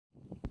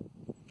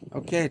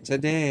Okay,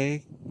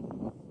 today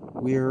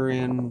we're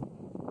in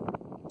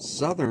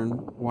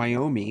southern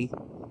Wyoming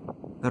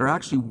that are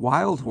actually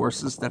wild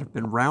horses that have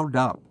been round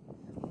up.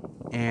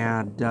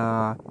 And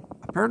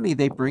apparently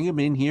they bring them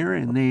in here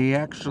and they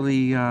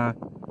actually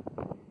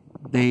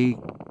they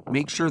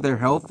make sure they're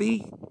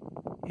healthy.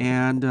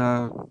 And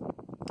I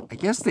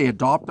guess they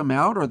adopt them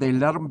out or they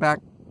let them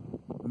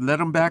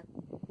back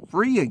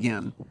free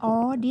again.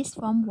 Oh, this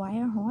from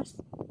wild horse?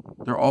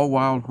 They're all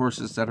wild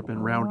horses that have been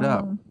round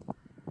up.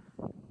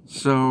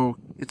 So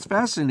it's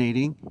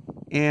fascinating.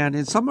 And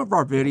in some of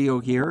our video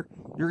here,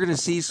 you're going to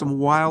see some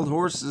wild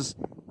horses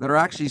that are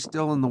actually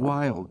still in the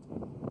wild.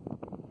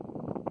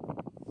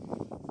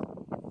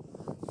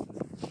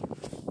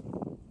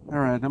 All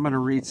right, I'm going to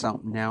read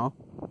something now.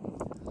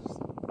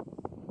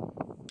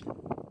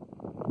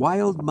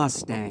 Wild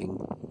Mustang.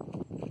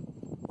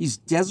 He's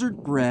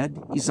desert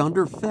bred, he's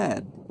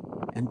underfed,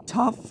 and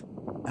tough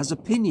as a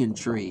pinyon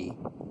tree.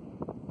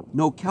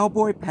 No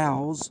cowboy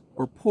pals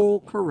or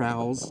pole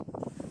corrals,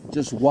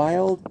 just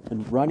wild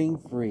and running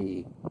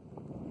free.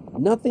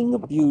 Nothing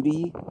of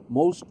beauty,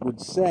 most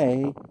would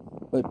say,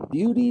 but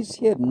beauty's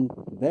hidden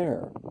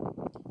there.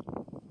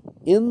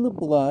 In the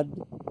blood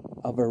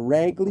of a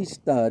raggly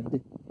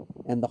stud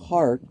and the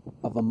heart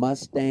of a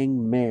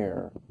Mustang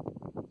mare.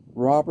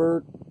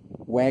 Robert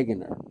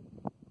Wagner.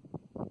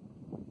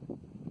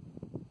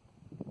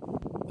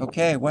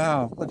 Okay,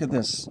 wow, look at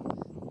this.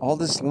 All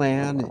this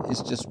land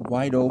is just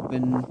wide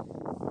open.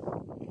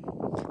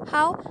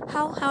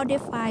 How they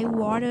find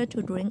water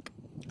to drink?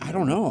 I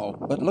don't know,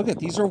 but look at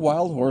these are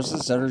wild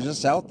horses that are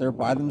just out there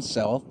by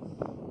themselves.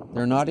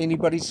 They're not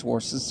anybody's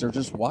horses, they're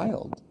just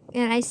wild.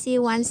 And I see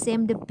one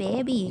same the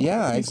baby.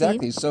 Yeah,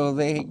 exactly. So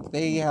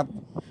they have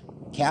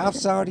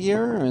calves out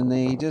here and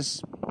they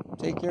just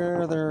take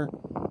care of their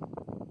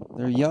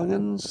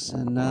youngins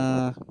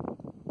and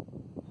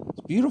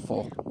it's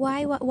beautiful.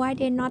 Why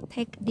they not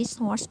take this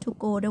horse to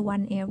go the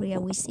one area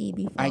we see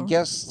before? I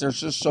guess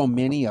there's just so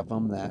many of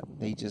them that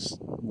they just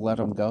let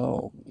them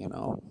go, you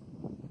know.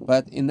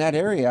 But in that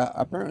area,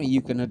 apparently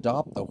you can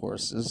adopt the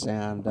horses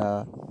and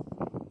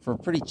for a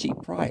pretty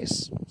cheap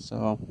price.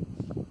 So.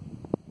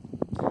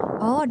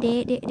 Oh,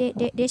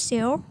 they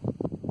sell?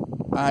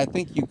 I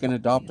think you can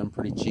adopt them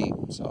pretty cheap.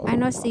 So. I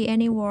not see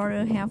any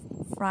water have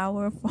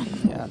flower from.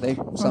 Yeah, they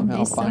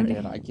somehow find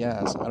it. I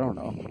guess I don't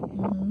know.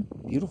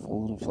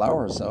 Beautiful little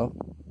flowers, though.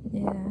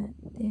 Yeah,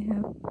 they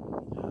have.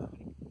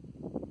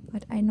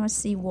 But I not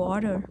see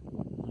water.